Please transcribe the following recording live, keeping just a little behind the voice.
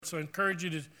So I encourage you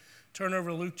to turn over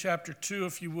to Luke chapter 2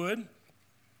 if you would.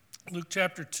 Luke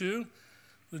chapter 2,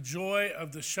 the joy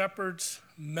of the shepherd's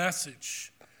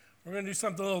message. We're going to do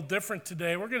something a little different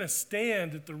today. We're going to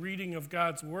stand at the reading of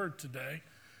God's word today.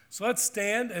 So let's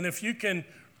stand, and if you can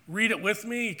read it with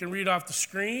me, you can read off the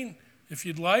screen if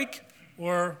you'd like,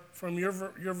 or from your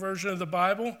version of the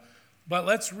Bible. But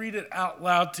let's read it out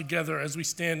loud together as we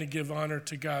stand to give honor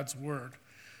to God's word.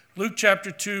 Luke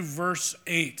chapter 2, verse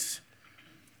 8.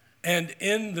 And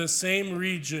in the same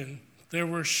region there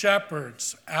were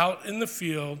shepherds out in the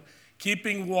field,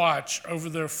 keeping watch over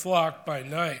their flock by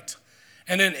night.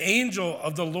 And an angel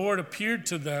of the Lord appeared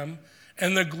to them,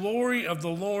 and the glory of the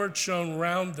Lord shone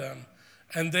round them,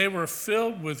 and they were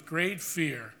filled with great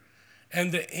fear.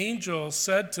 And the angel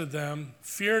said to them,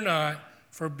 "Fear not,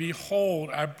 for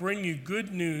behold, I bring you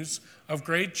good news of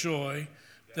great joy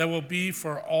that will be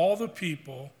for all the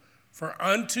people. For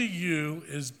unto you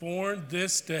is born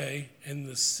this day in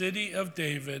the city of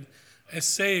David a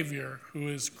Savior, who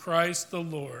is Christ the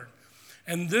Lord.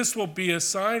 And this will be a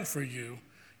sign for you.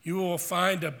 You will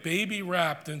find a baby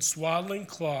wrapped in swaddling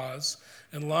cloths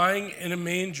and lying in a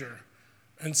manger."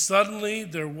 And suddenly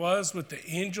there was with the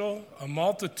angel a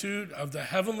multitude of the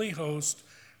heavenly host,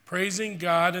 praising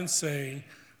God and saying,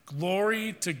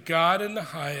 "Glory to God in the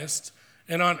highest,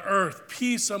 and on earth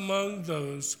peace among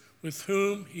those with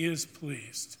whom he is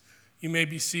pleased." You may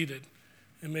be seated.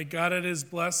 And may God add his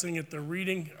blessing at the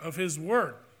reading of his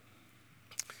word.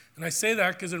 And I say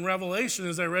that because in Revelation,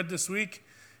 as I read this week,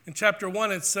 in chapter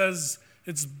 1, it says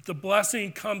the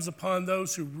blessing comes upon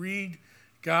those who read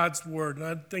God's word. And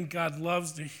I think God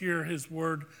loves to hear his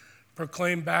word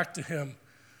proclaimed back to him.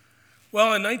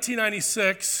 Well, in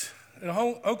 1996, at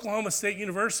Oklahoma State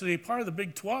University, part of the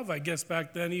Big 12, I guess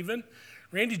back then even,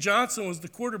 Randy Johnson was the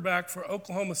quarterback for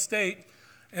Oklahoma State,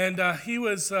 and he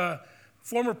was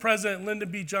former President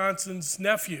Lyndon B. Johnson's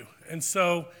nephew. And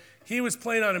so he was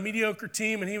playing on a mediocre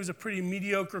team, and he was a pretty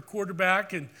mediocre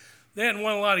quarterback, and they hadn't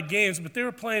won a lot of games, but they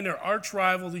were playing their arch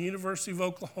rival, the University of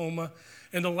Oklahoma,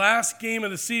 in the last game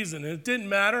of the season. And it didn't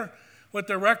matter what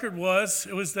their record was.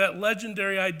 It was that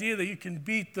legendary idea that you can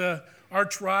beat the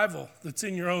arch rival that's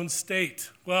in your own state.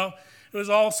 Well, it was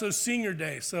also senior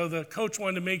day, so the coach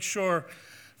wanted to make sure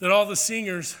that all the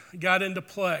seniors got into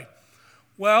play.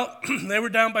 Well, they were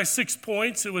down by 6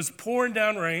 points. It was pouring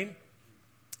down rain.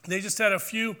 They just had a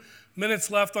few minutes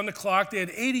left on the clock. They had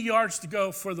 80 yards to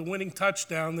go for the winning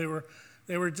touchdown.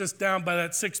 They were just down by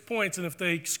that 6 points, and if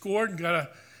they scored and got an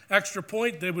extra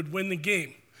point, they would win the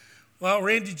game. Well,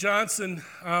 Randy Johnson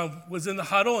was in the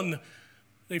huddle, and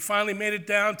they finally made it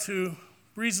down to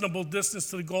reasonable distance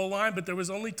to the goal line, but there was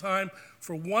only time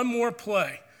for one more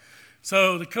play.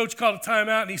 So the coach called a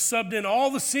timeout, and he subbed in all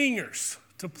the seniors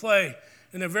to play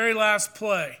in the very last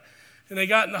play. And they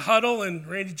got in the huddle, and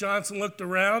Randy Johnson looked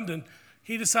around, and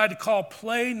he decided to call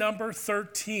play number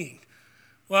 13.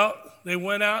 Well, they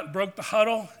went out and broke the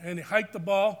huddle, and they hiked the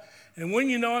ball. And when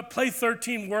you know it, play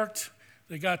 13 worked.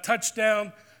 They got a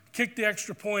touchdown, kicked the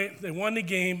extra point. They won the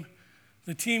game.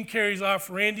 The team carries off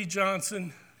Randy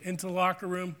Johnson into the locker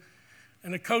room,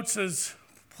 and the coach says,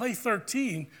 "Play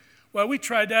 13? Well, we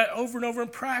tried that over and over in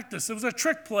practice. It was a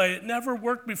trick play. It never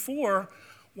worked before.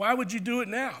 Why would you do it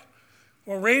now?"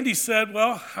 Well, Randy said,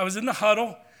 "Well, I was in the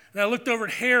huddle, and I looked over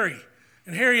at Harry,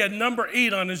 and Harry had number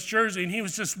 8 on his jersey, and he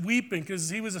was just weeping because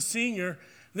he was a senior.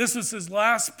 This was his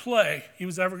last play he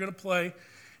was ever going to play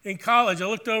in college. I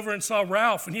looked over and saw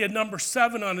Ralph, and he had number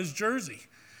 7 on his jersey.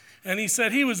 And he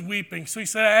said he was weeping. So he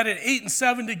said, I added 8 and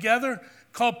 7 together,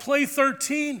 called play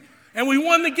 13, and we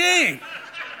won the game."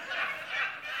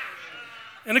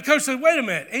 And the coach said, "Wait a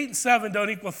minute, 8 and 7 don't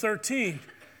equal 13.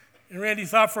 And Randy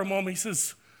thought for a moment. He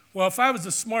says, "Well, if I was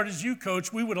as smart as you,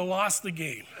 coach, we would have lost the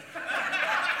game."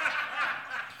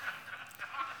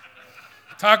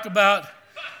 Talk about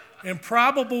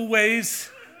improbable ways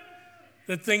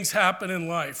that things happen in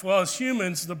life. Well, as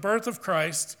humans, the birth of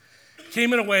Christ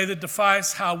came in a way that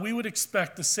defies how we would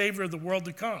expect the Savior of the world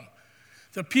to come.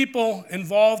 The people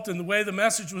involved in the way the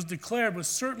message was declared was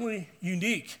certainly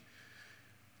unique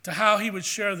to how he would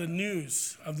share the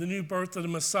news of the new birth of the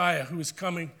Messiah who was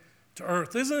coming to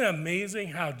earth. Isn't it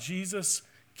amazing how Jesus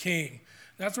came?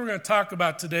 That's what we're going to talk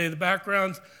about today. The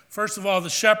background, first of all, the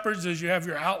shepherds, as you have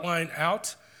your outline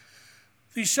out.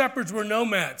 These shepherds were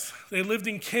nomads. They lived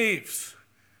in caves.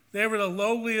 They were the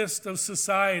lowliest of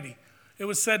society. It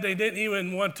was said they didn't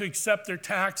even want to accept their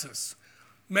taxes.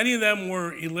 Many of them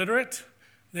were illiterate.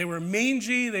 They were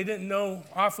mangy. They didn't know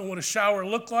often what a shower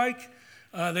looked like.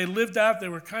 They lived out. They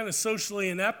were kind of socially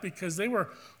inept because they were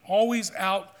always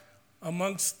out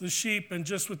amongst the sheep and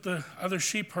just with the other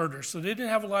sheep herders. So they didn't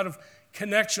have a lot of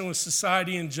connection with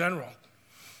society in general.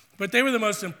 But they were the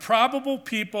most improbable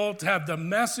people to have the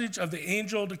message of the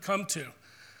angel to come to.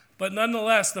 But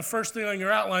nonetheless, the first thing on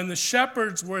your outline, the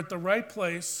shepherds were at the right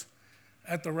place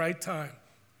at the right time.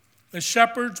 The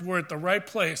shepherds were at the right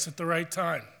place at the right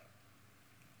time.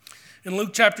 In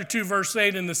Luke chapter 2, verse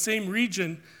 8, in the same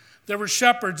region, there were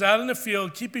shepherds out in the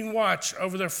field keeping watch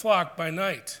over their flock by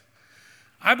night.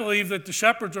 I believe that the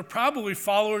shepherds were probably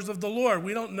followers of the Lord.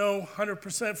 We don't know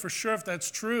 100% for sure if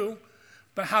that's true,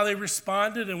 but how they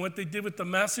responded and what they did with the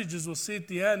message, as we'll see at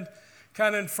the end,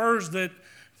 kind of infers that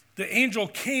the angel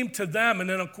came to them, and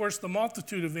then, of course, the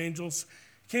multitude of angels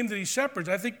came to these shepherds,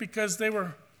 I think because they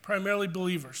were primarily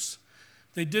believers.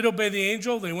 They did obey the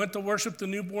angel. They went to worship the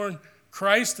newborn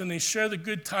Christ, and they shared the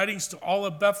good tidings to all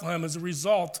of Bethlehem as a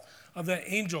result of that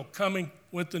angel coming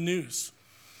with the news.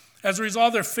 As a result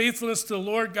of their faithfulness to the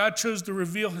Lord, God chose to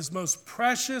reveal his most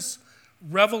precious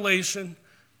revelation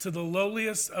to the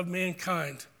lowliest of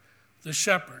mankind, the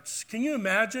shepherds. Can you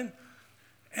imagine?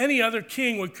 Any other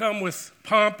king would come with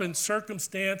pomp and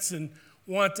circumstance and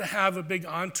want to have a big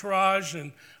entourage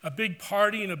and a big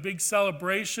party and a big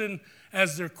celebration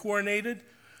as they're coronated.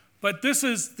 But this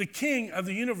is the king of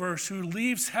the universe who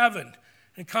leaves heaven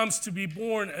and comes to be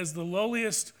born as the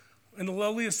lowliest, in the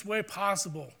lowliest way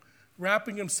possible,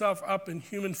 wrapping himself up in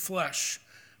human flesh,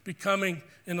 becoming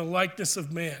in the likeness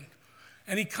of man.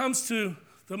 And he comes to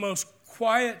the most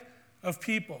quiet of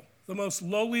people, the most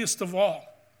lowliest of all.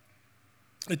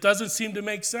 It doesn't seem to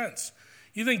make sense.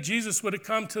 You think Jesus would have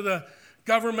come to the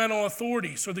governmental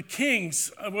authorities, or the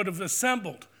kings would have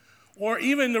assembled, or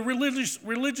even the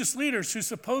religious leaders who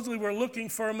supposedly were looking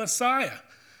for a Messiah,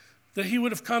 that he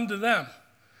would have come to them.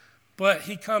 But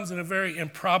he comes in a very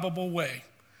improbable way.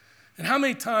 And how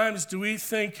many times do we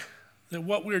think that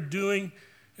what we're doing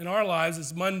in our lives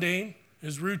is mundane,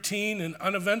 is routine, and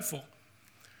uneventful?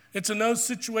 It's in those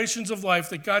situations of life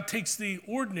that God takes the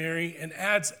ordinary and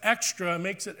adds extra,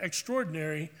 makes it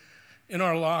extraordinary in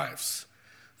our lives.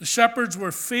 The shepherds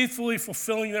were faithfully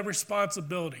fulfilling their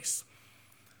responsibilities.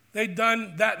 They'd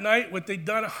done that night what they'd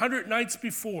done 100 nights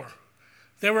before.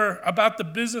 They were about the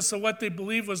business of what they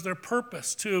believed was their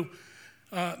purpose, to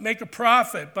make a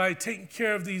profit by taking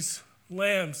care of these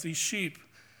lambs, these sheep,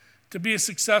 to be a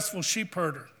successful sheep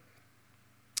herder.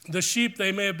 The sheep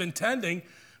they may have been tending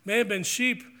may have been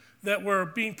sheep that were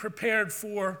being prepared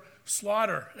for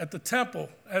slaughter at the temple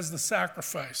as the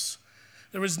sacrifice.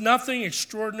 There was nothing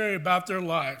extraordinary about their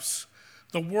lives.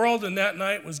 The world in that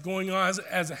night was going on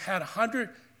as it had 100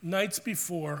 nights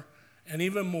before and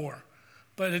even more.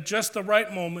 But at just the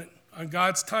right moment, on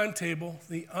God's timetable,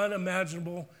 the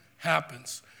unimaginable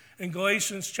happens. In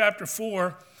Galatians chapter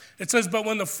 4, it says, "But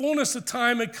when the fullness of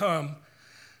time had come,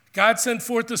 God sent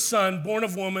forth the Son, born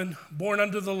of woman, born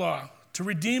under the law, to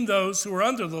redeem those who are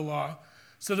under the law,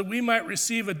 so that we might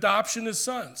receive adoption as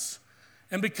sons.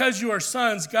 And because you are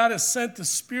sons, God has sent the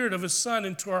Spirit of his Son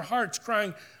into our hearts,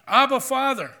 crying, 'Abba,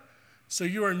 Father.' So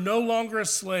you are no longer a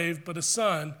slave, but a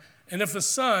son, and if a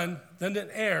son, then an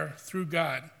heir through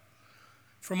God."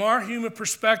 From our human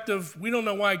perspective, we don't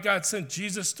know why God sent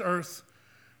Jesus to earth,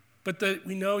 but that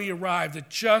we know he arrived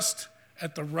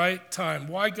at the right time.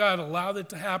 Why God allowed it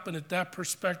to happen at that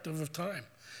perspective of time.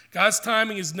 God's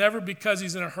timing is never because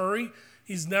he's in a hurry.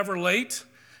 He's never late.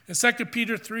 In 2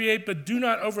 Peter 3:8, "But do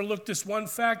not overlook this one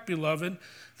fact, beloved,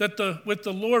 that with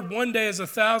the Lord 1 day is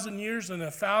 1,000 years, and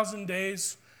 1,000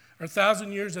 days or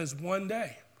 1,000 years as 1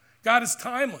 day." God is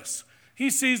timeless. He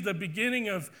sees the beginning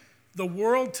of the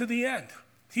world to the end.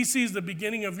 He sees the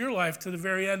beginning of your life to the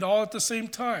very end, all at the same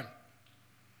time.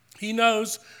 He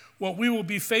knows what we will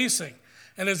be facing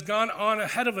and has gone on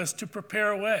ahead of us to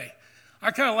prepare a way. I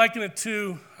kind of liken it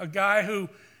to a guy who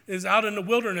is out in the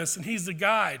wilderness, and he's the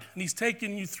guide, and he's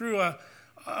taking you through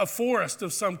a forest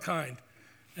of some kind.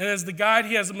 And as the guide,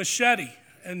 he has a machete,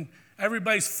 and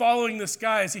everybody's following this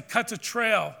guy as he cuts a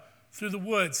trail through the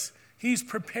woods. He's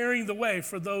preparing the way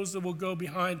for those that will go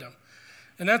behind him.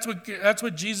 And that's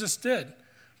what Jesus did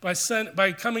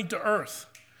by coming to earth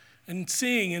and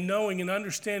seeing and knowing and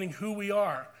understanding who we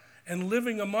are and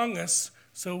living among us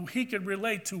so he could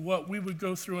relate to what we would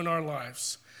go through in our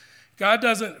lives. God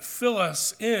doesn't fill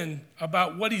us in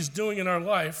about what he's doing in our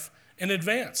life in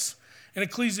advance. In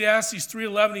Ecclesiastes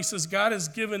 3:11, he says, God has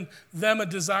given them a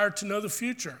desire to know the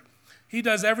future. He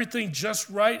does everything just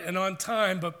right and on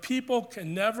time, but people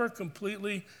can never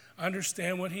completely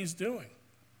understand what he's doing.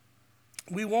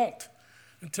 We won't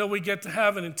until we get to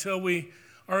heaven, until we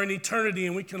are in eternity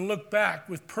and we can look back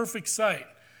with perfect sight.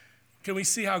 Can we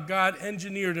see how God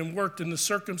engineered and worked in the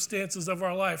circumstances of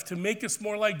our life to make us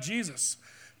more like Jesus,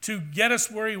 to get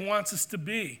us where he wants us to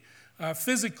be,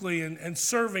 physically and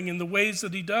serving in the ways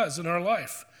that he does in our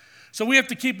life. So we have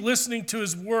to keep listening to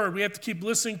his word. We have to keep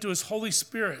listening to his Holy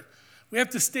Spirit. We have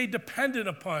to stay dependent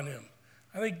upon him.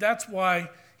 I think that's why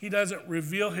he doesn't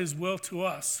reveal his will to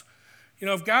us. You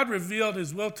know, if God revealed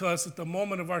his will to us at the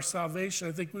moment of our salvation,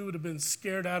 I think we would have been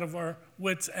scared out of our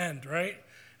wits' end, right?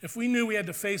 If we knew we had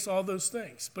to face all those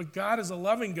things. But God is a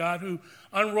loving God who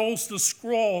unrolls the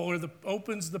scroll or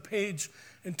opens the page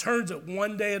and turns it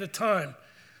one day at a time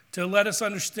to let us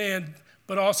understand,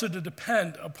 but also to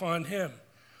depend upon him.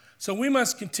 So we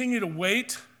must continue to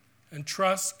wait and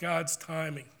trust God's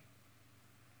timing.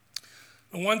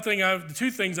 The two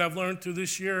things I've learned through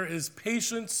this year is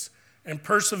patience and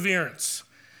perseverance.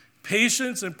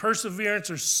 Patience and perseverance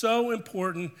are so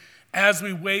important as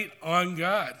we wait on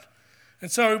God. And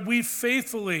so are we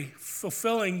faithfully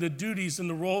fulfilling the duties and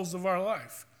the roles of our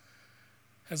life?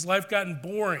 Has life gotten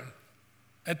boring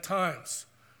at times?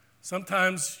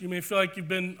 Sometimes you may feel like you've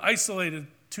been isolated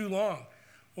too long.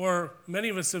 Or many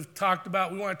of us have talked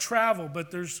about we want to travel,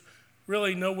 but there's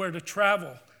really nowhere to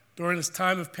travel during this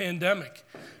time of pandemic.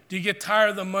 Do you get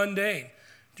tired of the mundane?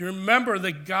 Do you remember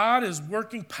that God is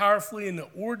working powerfully in the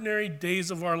ordinary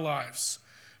days of our lives?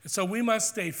 And so we must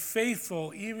stay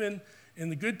faithful even in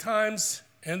the good times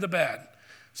and the bad.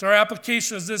 So our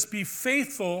application is this: be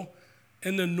faithful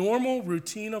in the normal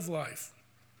routine of life.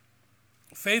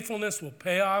 Faithfulness will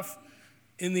pay off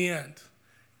in the end.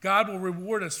 God will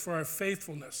reward us for our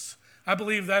faithfulness. I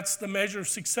believe that's the measure of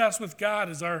success with God,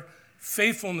 is our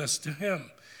faithfulness to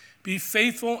him. Be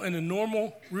faithful in the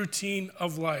normal routine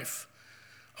of life.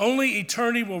 Only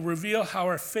eternity will reveal how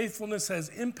our faithfulness has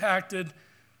impacted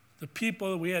the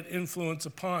people that we had influence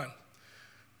upon.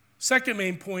 Second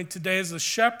main point today is the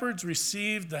shepherds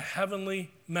received the heavenly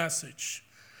message.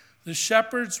 The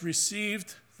shepherds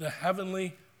received the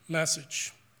heavenly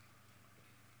message.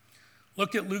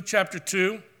 Look at Luke chapter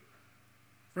 2,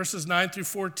 verses 9 through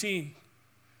 14.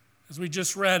 As we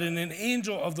just read, and an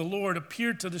angel of the Lord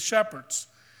appeared to the shepherds,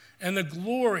 and the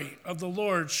glory of the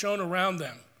Lord shone around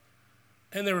them,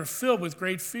 and they were filled with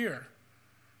great fear.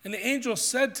 And the angel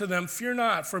said to them, "Fear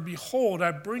not, for behold,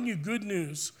 I bring you good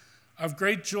news of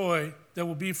great joy that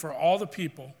will be for all the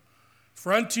people.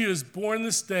 For unto you is born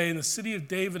this day in the city of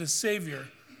David a Savior,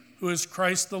 who is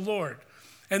Christ the Lord.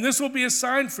 And this will be a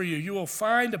sign for you. You will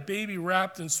find a baby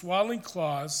wrapped in swaddling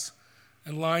cloths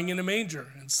and lying in a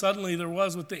manger." And suddenly there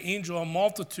was with the angel a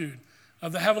multitude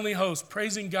of the heavenly host,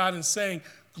 praising God and saying,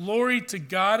 "Glory to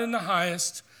God in the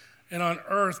highest, and on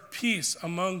earth peace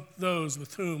among those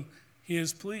with whom he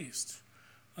is pleased."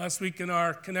 Last week in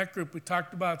our Connect group, we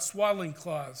talked about swaddling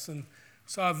cloths and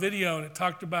saw a video, and it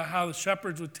talked about how the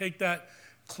shepherds would take that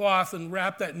cloth and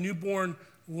wrap that newborn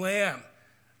lamb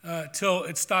till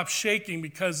it stopped shaking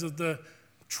because of the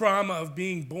trauma of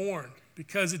being born,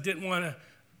 because it didn't want to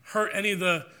hurt any of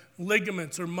the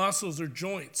ligaments or muscles or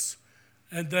joints.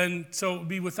 And then so it would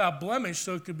be without blemish,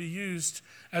 so it could be used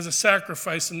as a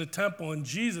sacrifice in the temple. And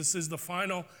Jesus is the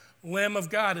final Lamb of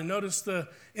God. And notice the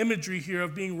imagery here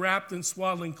of being wrapped in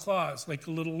swaddling cloths like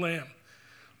a little lamb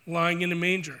lying in a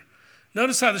manger.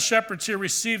 Notice how the shepherds here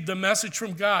received the message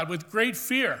from God with great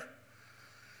fear.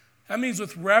 That means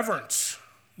with reverence,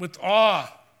 with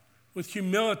awe, with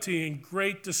humility and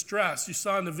great distress. You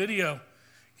saw in the video,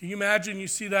 can you imagine you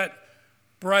see that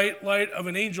bright light of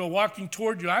an angel walking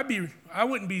toward you? I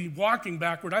wouldn't be walking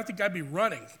backward. I think I'd be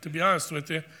running, to be honest with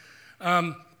you.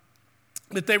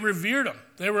 But they revered him.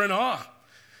 They were in awe.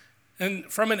 And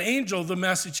from an angel, the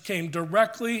message came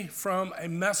directly from a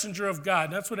messenger of God.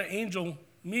 And that's what an angel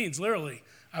means, literally,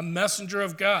 a messenger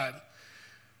of God.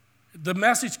 The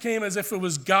message came as if it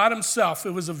was God himself.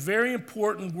 It was a very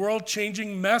important,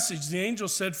 world-changing message. The angel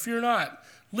said, "Fear not.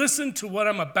 Listen to what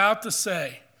I'm about to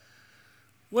say."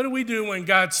 What do we do when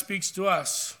God speaks to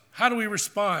us? How do we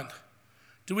respond?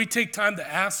 Do we take time to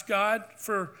ask God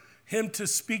for him to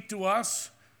speak to us?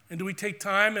 And do we take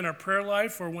time in our prayer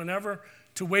life or whenever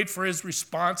to wait for his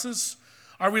responses?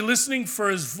 Are we listening for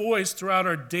his voice throughout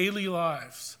our daily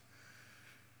lives?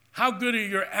 How good are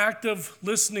your active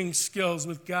listening skills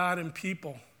with God and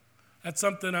people? That's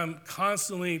something I'm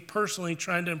constantly, personally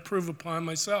trying to improve upon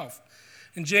myself.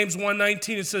 In James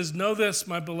 1:19, it says, "Know this,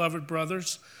 my beloved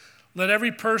brothers, let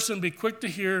every person be quick to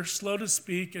hear, slow to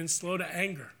speak, and slow to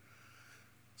anger."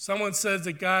 Someone says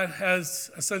that God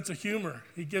has a sense of humor.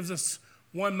 He gives us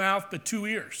one mouth but two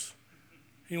ears.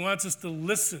 He wants us to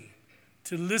listen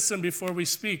before we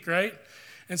speak, right?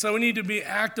 And so we need to be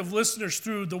active listeners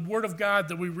through the Word of God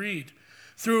that we read,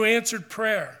 through answered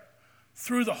prayer,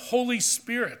 through the Holy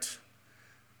Spirit.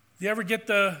 Do you ever get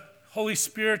the Holy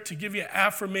Spirit to give you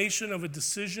affirmation of a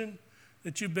decision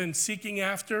that you've been seeking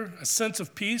after, a sense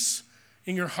of peace?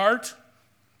 in your heart,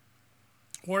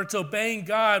 or it's obeying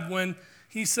God when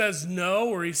he says no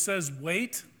or he says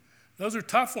wait. Those are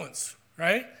tough ones,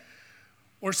 right?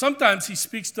 Or sometimes he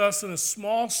speaks to us in a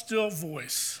small, still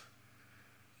voice.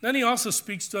 Then he also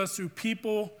speaks to us through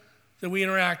people that we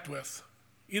interact with.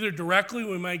 Either directly,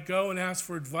 we might go and ask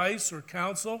for advice or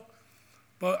counsel.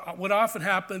 But what often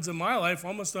happens in my life,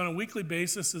 almost on a weekly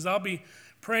basis, is I'll be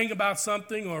praying about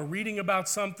something or reading about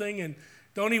something and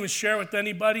don't even share with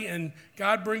anybody, and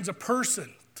God brings a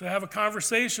person to have a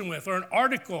conversation with, or an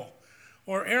article,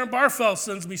 or Aaron Barfeld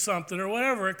sends me something, or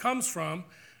whatever it comes from.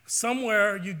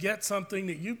 Somewhere you get something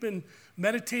that you've been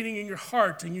meditating in your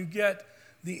heart, and you get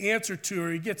the answer to,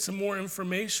 or you get some more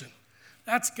information.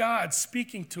 That's God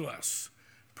speaking to us,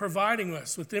 providing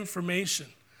us with information.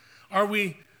 Are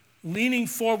we leaning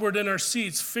forward in our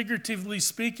seats, figuratively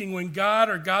speaking, when God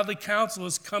or godly counsel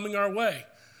is coming our way?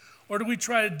 Or do we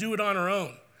try to do it on our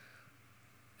own?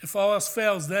 If all else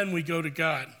fails, then we go to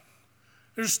God.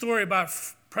 There's a story about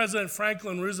President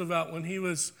Franklin Roosevelt when he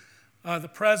was the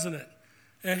president.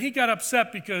 And he got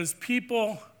upset because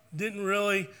people didn't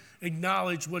really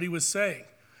acknowledge what he was saying.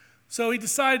 So he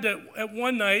decided that at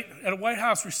one night at a White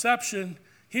House reception,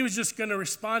 he was just going to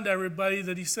respond to everybody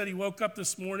that he said he woke up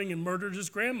this morning and murdered his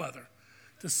grandmother,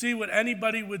 to see what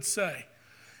anybody would say.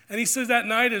 And he says that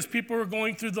night as people were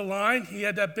going through the line, he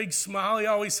had that big smile he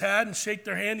always had and shake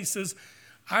their hand. He says,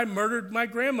 "I murdered my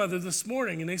grandmother this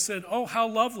morning." And they said, "Oh, how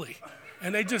lovely."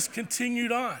 And they just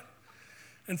continued on.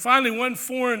 And finally, one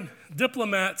foreign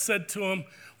diplomat said to him,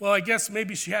 "Well, I guess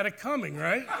maybe she had it coming,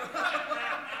 right?"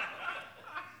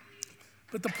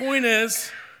 But the point is,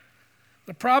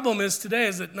 the problem is today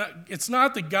is that it's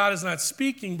not that God is not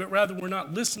speaking, but rather we're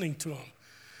not listening to him.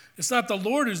 It's not the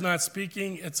Lord who's not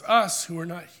speaking, it's us who are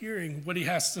not hearing what he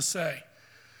has to say.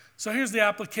 So here's the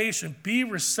application. Be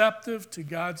receptive to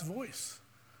God's voice.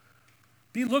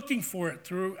 Be looking for it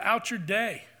throughout your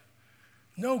day.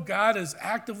 Know God is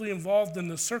actively involved in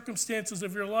the circumstances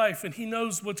of your life, and he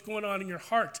knows what's going on in your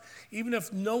heart, even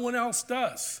if no one else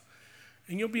does.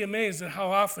 And you'll be amazed at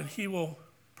how often he will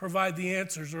provide the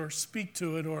answers or speak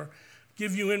to it or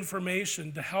give you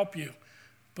information to help you.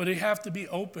 But you have to be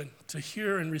open to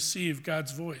hear and receive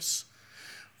God's voice.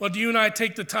 Well, do you and I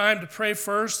take the time to pray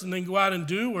first and then go out and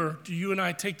do, or do you and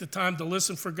I take the time to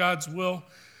listen for God's will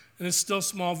and his still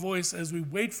small voice as we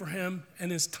wait for him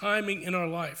and his timing in our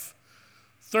life?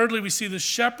 Thirdly, we see the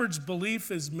shepherd's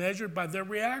belief is measured by their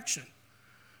reaction.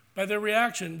 By their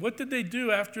reaction. What did they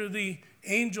do after the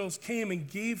angels came and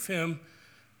gave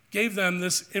them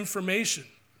this information?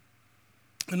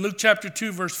 In Luke chapter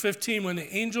 2, verse 15, when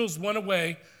the angels went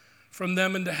away from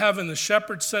them into heaven, the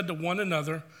shepherds said to one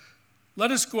another,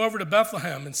 "Let us go over to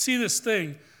Bethlehem and see this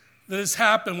thing that has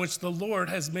happened, which the Lord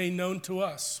has made known to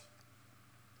us."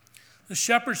 The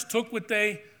shepherds took what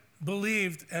they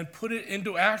believed and put it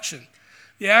into action.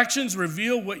 The actions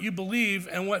reveal what you believe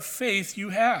and what faith you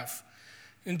have.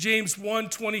 In James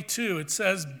 1:22, it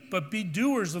says, "But be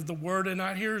doers of the word and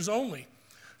not hearers only,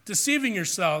 deceiving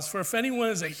yourselves. For if anyone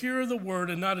is a hearer of the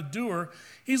word and not a doer,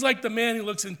 he's like the man who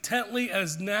looks intently at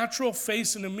his natural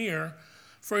face in a mirror.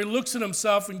 For he looks at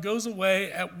himself and goes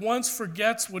away, at once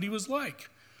forgets what he was like.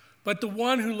 But the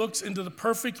one who looks into the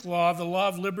perfect law, the law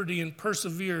of liberty, and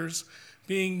perseveres,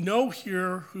 being no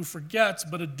hearer who forgets,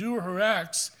 but a doer who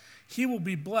acts, he will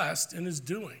be blessed in his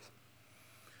doing."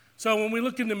 So when we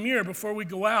look in the mirror before we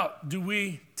go out, do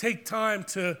we take time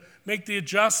to make the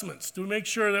adjustments? Do we make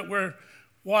sure that we're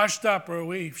washed up, or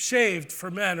we've shaved for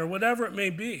men, or whatever it may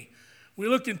be? We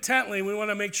look intently, and we want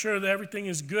to make sure that everything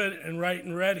is good and right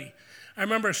and ready. I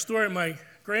remember a story my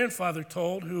grandfather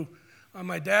told, who on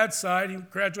my dad's side, he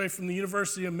graduated from the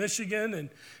University of Michigan, and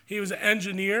he was an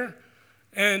engineer.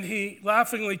 And he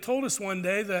laughingly told us one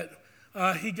day that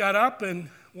he got up and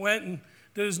went and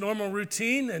did his normal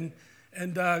routine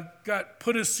and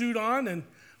put his suit on and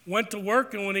went to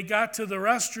work. And when he got to the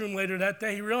restroom later that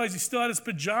day, he realized he still had his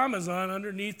pajamas on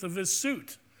underneath of his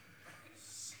suit.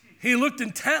 He looked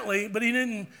intently, but he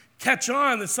didn't catch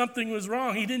on that something was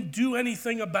wrong. He didn't do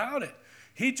anything about it.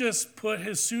 He just put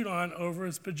his suit on over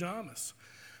his pajamas.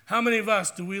 How many of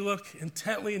us do we look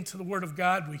intently into the Word of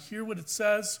God? We hear what it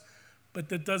says, but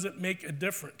that doesn't make a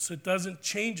difference. It doesn't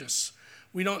change us.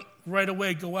 We don't right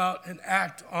away go out and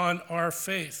act on our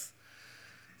faith.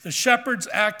 The shepherds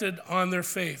acted on their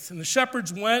faith, and the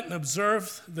shepherds went and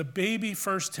observed the baby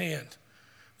firsthand.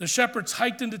 The shepherds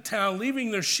hiked into town,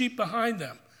 leaving their sheep behind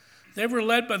them. They were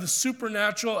led by the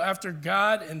supernatural after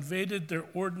God invaded their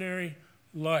ordinary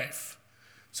life.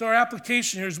 So our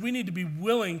application here is we need to be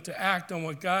willing to act on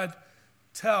what God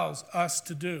tells us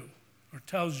to do, or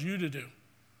tells you to do.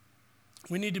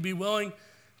 We need to be willing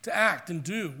to act and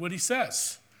do what he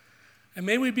says. And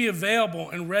may we be available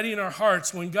and ready in our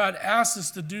hearts when God asks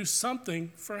us to do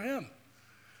something for him.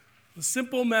 The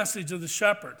simple message of the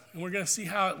shepherd, and we're going to see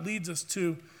how it leads us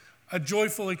to a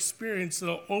joyful experience that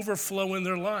will overflow in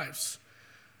their lives.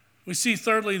 We see,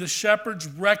 thirdly, the shepherds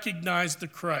recognize the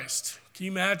Christ. Can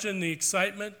you imagine the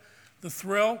excitement, the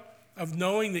thrill of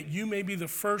knowing that you may be the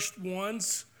first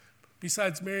ones,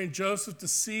 besides Mary and Joseph, to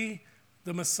see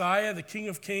the Messiah, the King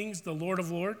of Kings, the Lord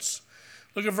of Lords?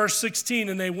 Look at verse 16.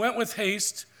 And they went with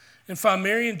haste and found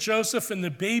Mary and Joseph and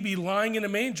the baby lying in a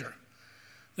manger.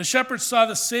 The shepherds saw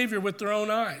the Savior with their own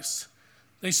eyes.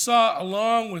 They saw,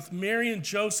 along with Mary and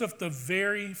Joseph, the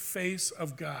very face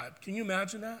of God. Can you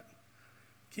imagine that?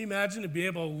 Can you imagine to be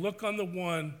able to look on the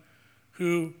one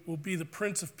who will be the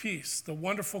Prince of Peace, the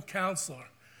wonderful counselor,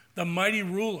 the mighty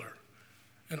ruler,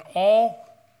 and all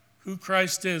who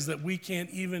Christ is that we can't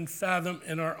even fathom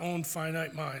in our own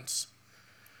finite minds?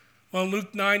 Well, in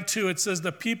Luke 9:2, it says,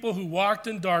 the people who walked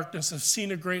in darkness have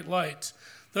seen a great light.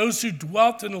 Those who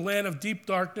dwelt in a land of deep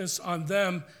darkness, on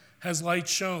them has light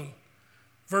shone.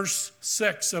 Verse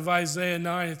 6 of Isaiah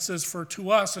 9, it says, for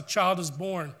to us a child is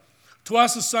born. To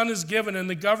us a son is given, and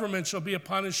the government shall be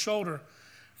upon his shoulder.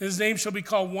 His name shall be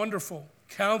called Wonderful,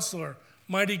 Counselor,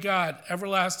 Mighty God,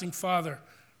 Everlasting Father,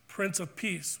 Prince of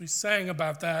Peace. We sang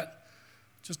about that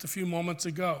just a few moments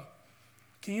ago.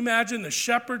 Can you imagine the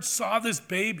shepherds saw this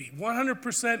baby,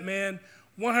 100% man,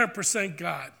 100%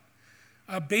 God.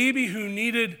 A baby who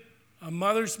needed a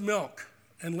mother's milk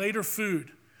and later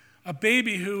food. A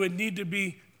baby who would need to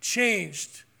be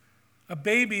changed. A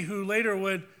baby who later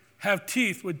would have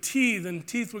teeth, would teeth, and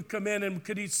teeth would come in and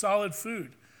could eat solid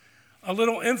food. A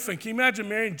little infant. Can you imagine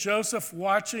Mary and Joseph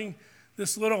watching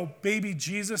this little baby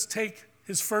Jesus take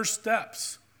his first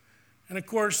steps? And of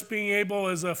course, being able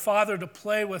as a father to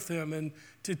play with him and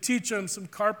to teach him some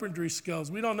carpentry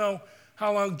skills. We don't know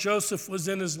how long Joseph was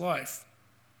in his life.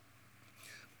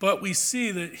 But we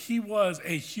see that he was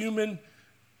a human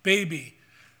baby.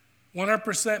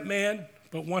 100% man,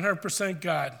 but 100%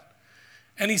 God.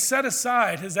 And he set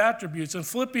aside his attributes. In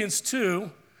Philippians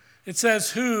 2, it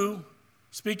says, who,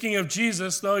 speaking of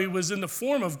Jesus, though he was in the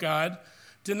form of God,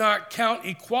 did not count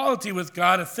equality with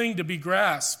God a thing to be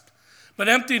grasped, but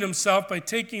emptied himself by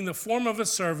taking the form of a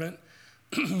servant,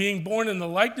 being born in the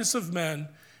likeness of men,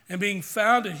 and being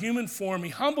found in human form, he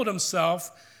humbled himself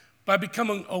by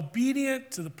becoming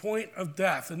obedient to the point of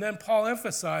death. And then Paul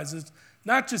emphasizes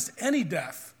not just any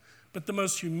death, but the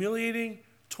most humiliating,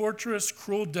 torturous,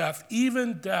 cruel death,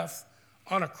 even death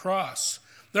on a cross.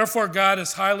 Therefore, God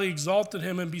has highly exalted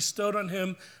him and bestowed on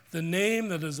him the name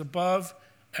that is above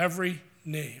every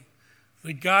name,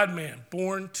 the God-man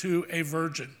born to a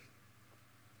virgin.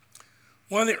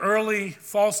 One of the early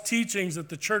false teachings that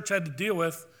the church had to deal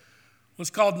with was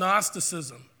called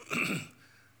Gnosticism.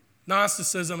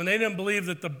 Gnosticism, and they didn't believe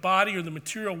that the body or the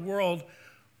material world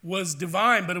was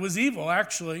divine, but it was evil,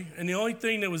 actually. And the only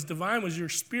thing that was divine was your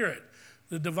spirit,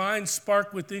 the divine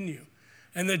spark within you.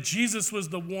 And that Jesus was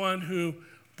the one who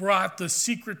brought the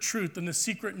secret truth and the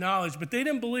secret knowledge. But they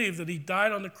didn't believe that he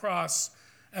died on the cross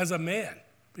as a man,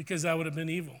 because that would have been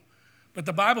evil. But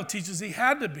the Bible teaches he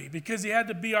had to be, because he had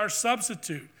to be our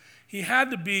substitute. He had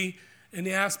to be in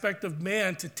the aspect of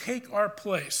man to take our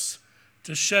place,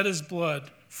 to shed his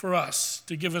blood for us,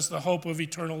 to give us the hope of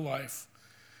eternal life.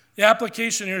 The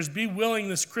application here is be willing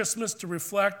this Christmas to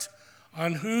reflect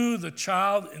on who the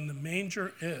child in the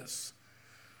manger is.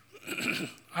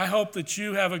 I hope that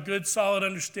you have a good, solid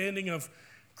understanding of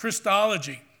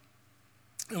Christology.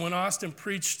 And when Austin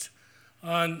preached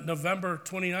on November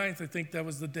 29th, I think that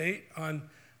was the date, on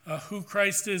who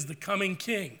Christ is, the coming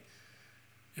King.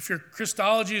 If your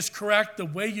Christology is correct, the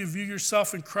way you view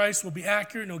yourself in Christ will be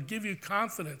accurate, and it'll give you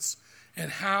confidence in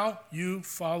how you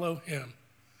follow him.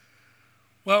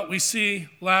 Well, we see,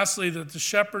 lastly, that the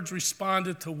shepherds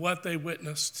responded to what they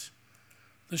witnessed.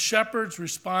 The shepherds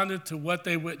responded to what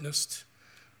they witnessed.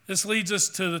 This leads us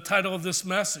to the title of this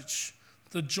message,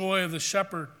 the joy of the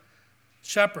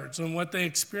shepherds and what they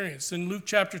experienced. In Luke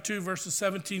chapter 2, verses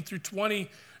 17 through 20,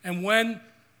 and when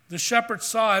the shepherds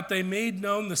saw it, they made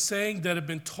known the saying that had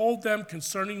been told them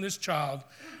concerning this child,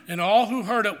 and all who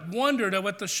heard it wondered at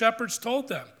what the shepherds told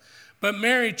them. But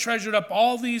Mary treasured up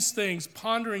all these things,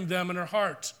 pondering them in her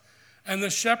heart. And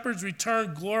the shepherds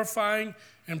returned, glorifying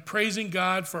and praising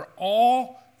God for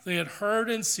all they had heard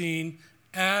and seen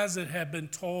as it had been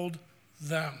told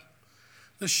them.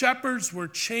 The shepherds were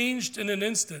changed in an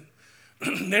instant.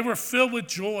 They were filled with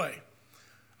joy.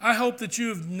 I hope that you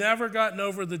have never gotten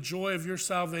over the joy of your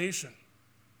salvation.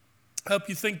 I hope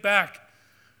you think back,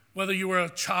 whether you were a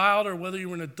child or whether you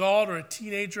were an adult or a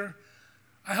teenager.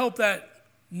 I hope that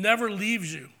never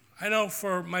leaves you. I know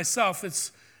for myself,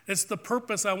 it's the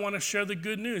purpose I want to share the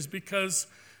good news, because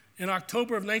in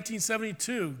October of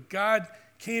 1972, God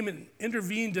came and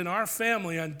intervened in our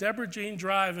family on Deborah Jane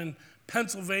Drive in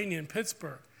Pennsylvania, in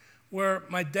Pittsburgh, where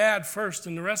my dad first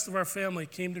and the rest of our family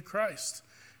came to Christ.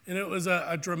 And it was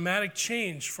a dramatic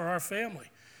change for our family.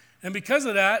 And because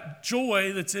of that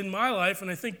joy that's in my life, and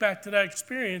I think back to that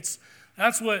experience,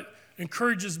 that's what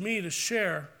encourages me to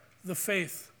share the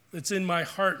faith that's in my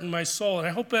heart and my soul. And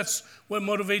I hope that's what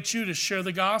motivates you to share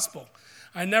the gospel.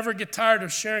 I never get tired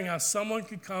of sharing how someone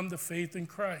could come to faith in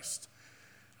Christ.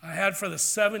 I had for the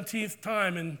 17th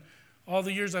time in all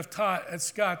the years I've taught at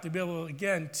Scott to be able to,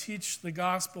 again, teach the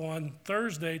gospel on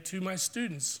Thursday to my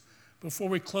students before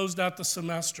we closed out the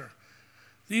semester.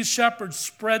 These shepherds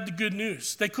spread the good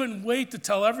news. They couldn't wait to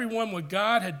tell everyone what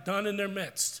God had done in their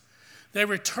midst. They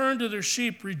returned to their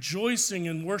sheep rejoicing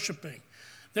and worshiping.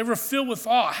 They were filled with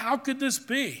awe. How could this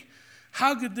be?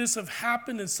 How could this have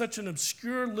happened in such an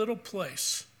obscure little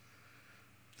place?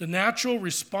 The natural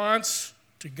response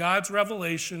to God's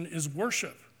revelation is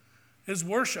worship.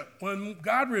 When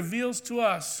God reveals to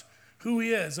us who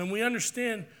he is and we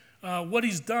understand what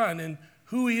he's done and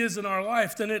who he is in our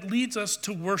life, then it leads us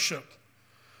to worship.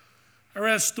 I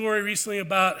read a story recently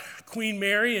about Queen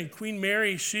Mary, and Queen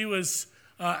Mary, she was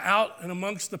out and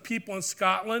amongst the people in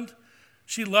Scotland.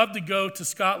 She loved to go to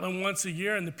Scotland once a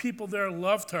year, and the people there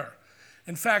loved her.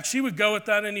 In fact, she would go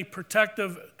without any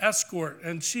protective escort,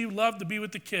 and she loved to be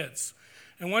with the kids.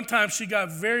 And one time she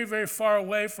got very, very far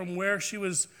away from where she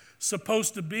was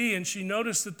supposed to be, and she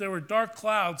noticed that there were dark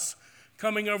clouds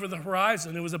coming over the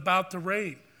horizon. It was about to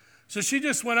rain. So she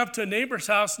just went up to a neighbor's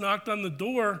house, knocked on the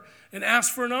door, and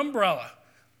asked for an umbrella.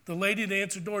 The lady that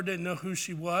answered the door didn't know who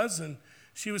she was, and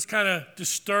she was kind of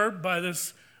disturbed by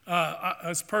this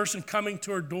person coming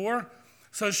to her door.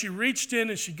 So she reached in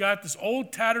and she got this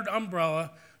old tattered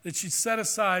umbrella that she set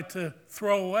aside to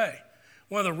throw away.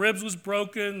 One of the ribs was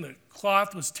broken, the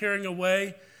cloth was tearing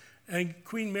away, and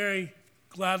Queen Mary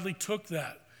gladly took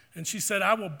that. And she said,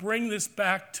 "I will bring this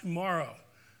back tomorrow.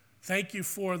 Thank you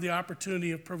for the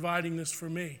opportunity of providing this for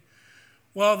me."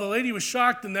 Well, the lady was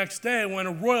shocked the next day when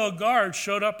a royal guard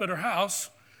showed up at her house,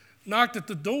 knocked at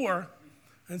the door,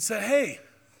 and said, "Hey,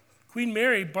 Queen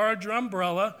Mary borrowed your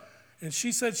umbrella, and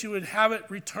she said she would have it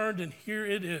returned, and here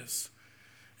it is."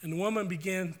 And the woman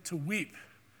began to weep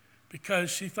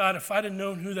because she thought, if I'd have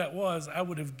known who that was, I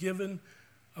would have given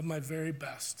of my very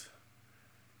best.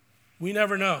 We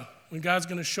never know when God's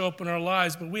going to show up in our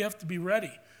lives, but we have to be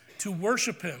ready to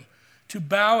worship him, to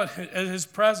bow at his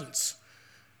presence.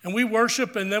 And we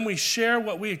worship, and then we share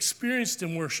what we experienced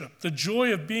in worship, the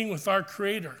joy of being with our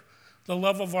Creator, the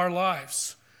love of our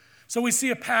lives. So we see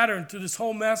a pattern to this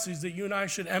whole message that you and I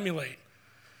should emulate.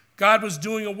 God was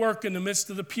doing a work in the midst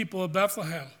of the people of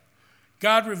Bethlehem.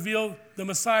 God revealed the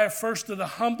Messiah first to the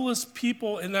humblest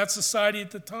people in that society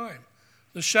at the time,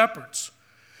 the shepherds.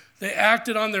 They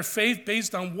acted on their faith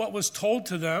based on what was told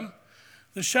to them.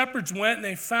 The shepherds went and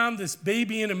they found this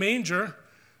baby in a manger.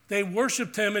 They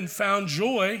worshiped him and found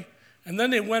joy. And then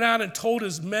they went out and told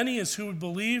as many as who would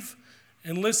believe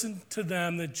and listened to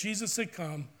them that Jesus had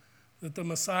come, that the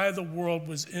Messiah of the world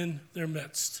was in their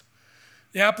midst.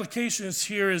 The application is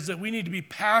here is that we need to be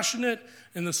passionate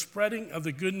in the spreading of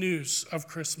the good news of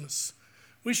Christmas.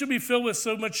 We should be filled with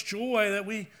so much joy that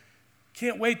we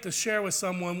can't wait to share with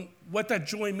someone what that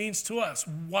joy means to us,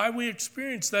 why we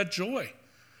experience that joy.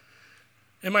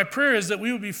 And my prayer is that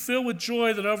we would be filled with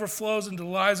joy that overflows into the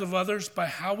lives of others by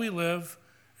how we live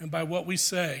and by what we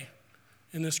say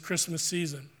in this Christmas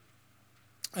season.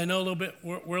 I know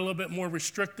we're a little bit more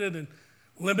restricted and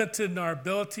limited in our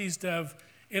abilities to have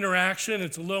interaction.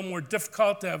 It's a little more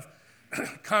difficult to have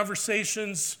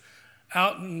conversations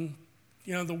out in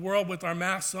the world with our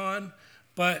masks on.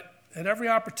 But at every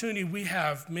opportunity we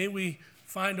have, may we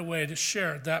find a way to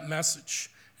share that message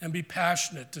and be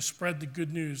passionate to spread the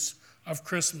good news of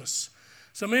Christmas.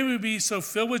 So may we be so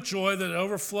filled with joy that it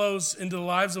overflows into the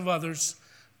lives of others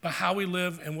by how we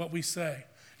live and what we say.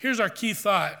 Here's our key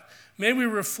thought. May we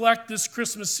reflect this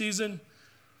Christmas season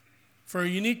for a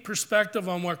unique perspective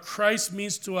on what Christ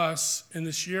means to us in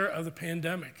this year of the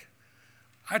pandemic.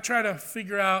 I try to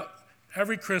figure out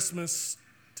every Christmas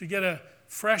to get a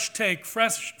fresh take,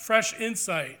 fresh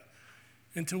insight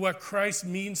into what Christ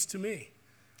means to me.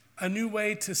 A new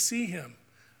way to see him,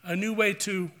 a new way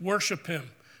to worship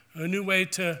him, a new way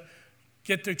to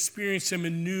get to experience him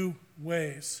in new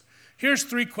ways. Here's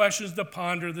 3 questions to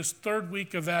ponder this third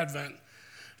week of Advent.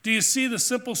 Do you see the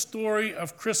simple story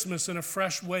of Christmas in a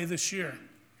fresh way this year?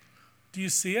 Do you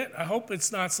see it? I hope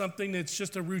it's not something that's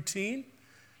just a routine.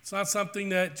 It's not something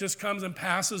that just comes and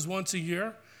passes once a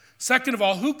year. Second of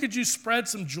all, who could you spread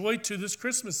some joy to this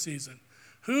Christmas season?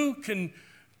 Who can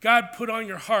God put on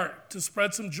your heart to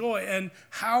spread some joy? And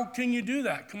how can you do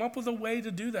that? Come up with a way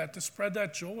to do that, to spread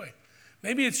that joy.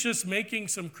 Maybe it's just making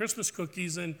some Christmas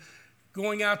cookies and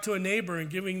going out to a neighbor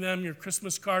and giving them your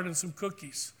Christmas card and some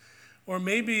cookies. Or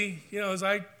maybe, as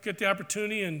I get the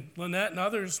opportunity, and Lynette and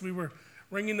others, we were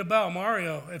ringing the bell,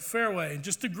 Mario, at Fairway, and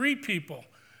just to greet people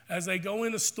as they go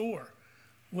in the store.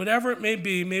 Whatever it may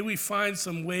be, may we find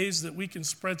some ways that we can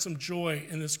spread some joy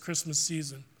in this Christmas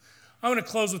season. I'm going to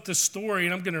close with this story,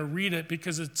 and I'm going to read it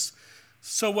because it's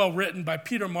so well written, by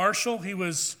Peter Marshall. He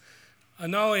was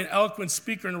not only an eloquent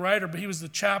speaker and writer, but he was the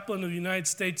chaplain of the United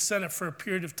States Senate for a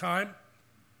period of time.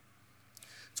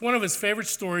 It's one of his favorite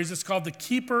stories. It's called The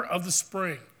Keeper of the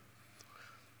Spring.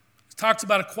 It talks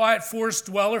about a quiet forest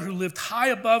dweller who lived high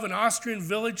above an Austrian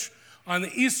village on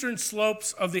the eastern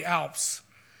slopes of the Alps.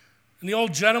 And the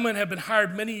old gentleman had been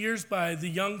hired many years by the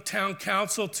young town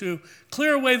council to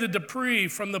clear away the debris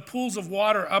from the pools of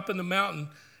water up in the mountain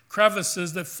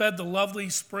crevices that fed the lovely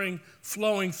spring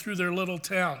flowing through their little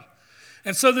town.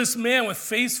 And so this man, with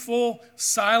faithful,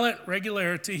 silent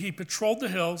regularity, he patrolled the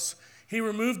hills, he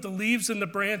removed the leaves and the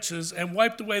branches, and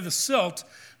wiped away the silt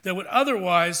that would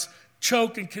otherwise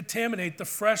choke and contaminate the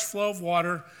fresh flow of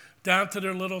water down to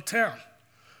their little town.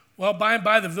 Well, by and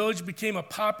by, the village became a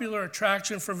popular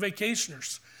attraction for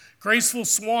vacationers. Graceful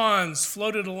swans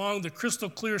floated along the crystal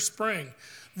clear spring.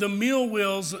 The mill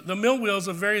wheels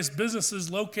of various businesses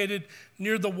located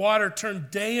near the water turned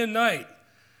day and night,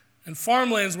 and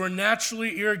farmlands were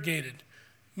naturally irrigated,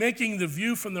 making the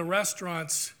view from the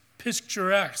restaurants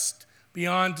picturesque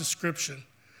beyond description.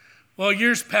 Well,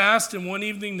 years passed, and one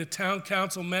evening the town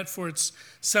council met for its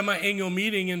semi-annual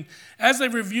meeting, and as they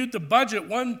reviewed the budget,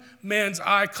 one man's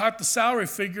eye caught the salary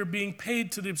figure being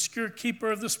paid to the obscure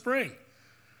keeper of the spring.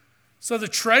 So the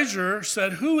treasurer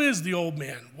said, "Who is the old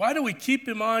man? Why do we keep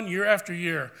him on year after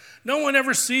year? No one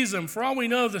ever sees him. For all we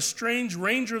know, the strange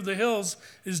ranger of the hills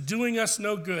is doing us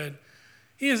no good.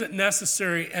 He isn't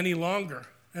necessary any longer."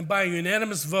 And by a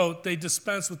unanimous vote, they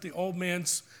dispensed with the old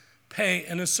man's pay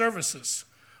and his services.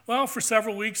 Well, for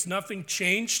several weeks, nothing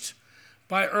changed.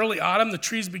 By early autumn, the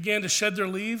trees began to shed their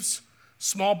leaves.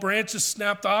 Small branches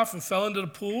snapped off and fell into the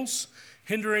pools,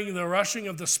 hindering the rushing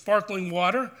of the sparkling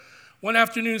water. One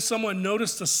afternoon, someone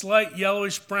noticed a slight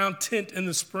yellowish-brown tint in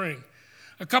the spring.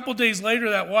 A couple days later,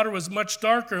 that water was much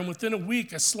darker, and within a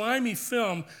week, a slimy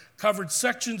film covered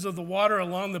sections of the water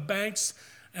along the banks,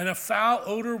 and a foul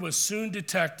odor was soon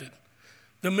detected.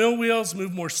 The mill wheels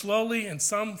moved more slowly, and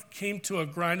some came to a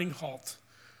grinding halt.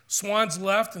 Swans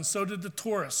left, and so did the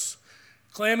tourists.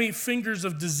 Clammy fingers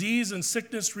of disease and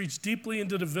sickness reached deeply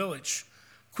into the village.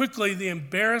 Quickly, the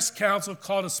embarrassed council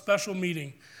called a special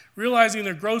meeting. Realizing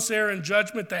their gross error in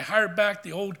judgment, they hired back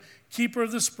the old keeper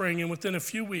of the spring, and within a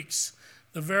few weeks,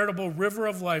 the veritable river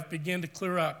of life began to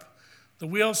clear up. The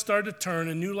wheels started to turn,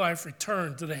 and new life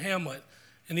returned to the hamlet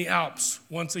in the Alps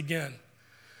once again.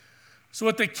 So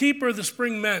what the keeper of the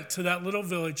spring meant to that little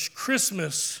village,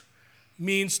 Christmas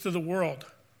means to the world.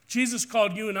 Jesus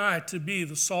called you and I to be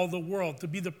the salt of the world, to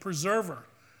be the preserver,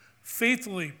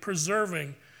 faithfully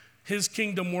preserving his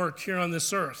kingdom work here on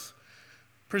this earth,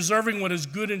 preserving what is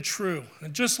good and true.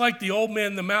 And just like the old man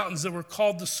in the mountains that were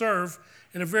called to serve,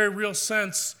 in a very real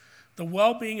sense, the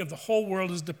well-being of the whole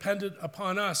world is dependent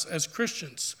upon us as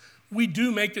Christians. We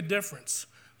do make a difference.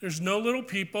 There's no little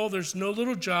people, there's no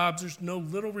little jobs, there's no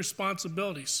little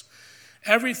responsibilities.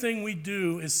 Everything we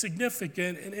do is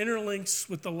significant and interlinks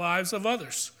with the lives of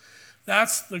others.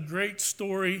 That's the great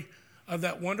story of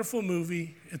that wonderful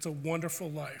movie, It's a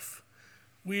Wonderful Life.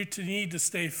 We need to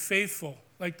stay faithful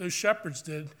like those shepherds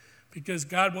did, because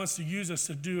God wants to use us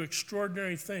to do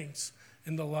extraordinary things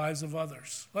in the lives of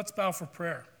others. Let's bow for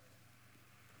prayer.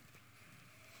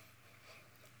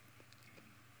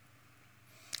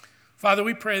 Father,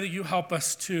 we pray that you help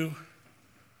us to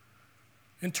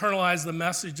internalize the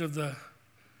message of the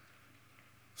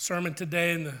sermon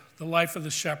today and the life of the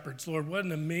shepherds. Lord, what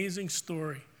an amazing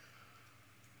story.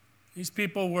 These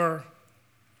people were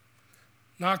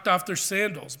knocked off their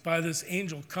sandals by this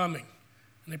angel coming.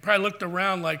 And they probably looked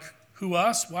around like, who,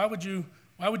 us? Why would you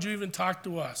even talk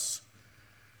to us?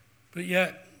 But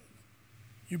yet,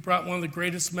 you brought one of the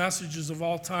greatest messages of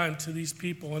all time to these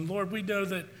people. And Lord, we know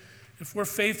that if we're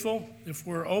faithful, if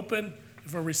we're open,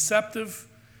 if we're receptive,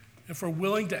 if we're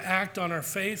willing to act on our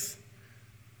faith,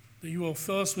 that you will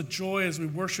fill us with joy as we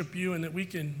worship you, and that we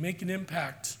can make an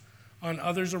impact on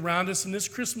others around us in this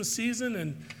Christmas season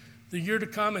and the year to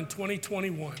come in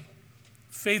 2021.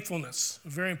 Faithfulness, a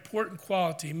very important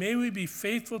quality. May we be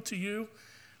faithful to you.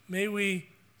 May we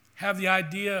have the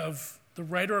idea of the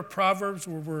writer of Proverbs,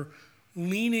 where we're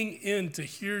leaning in to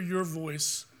hear your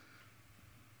voice,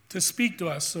 to speak to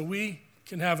us so we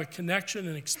can have a connection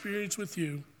and experience with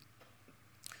you,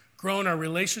 grow in our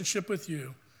relationship with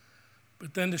you,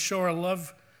 but then to show our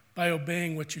love by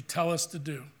obeying what you tell us to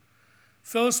do.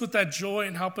 Fill us with that joy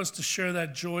and help us to share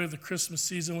that joy of the Christmas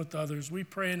season with others. We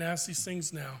pray and ask these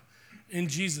things now. In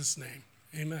Jesus' name,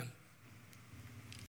 amen.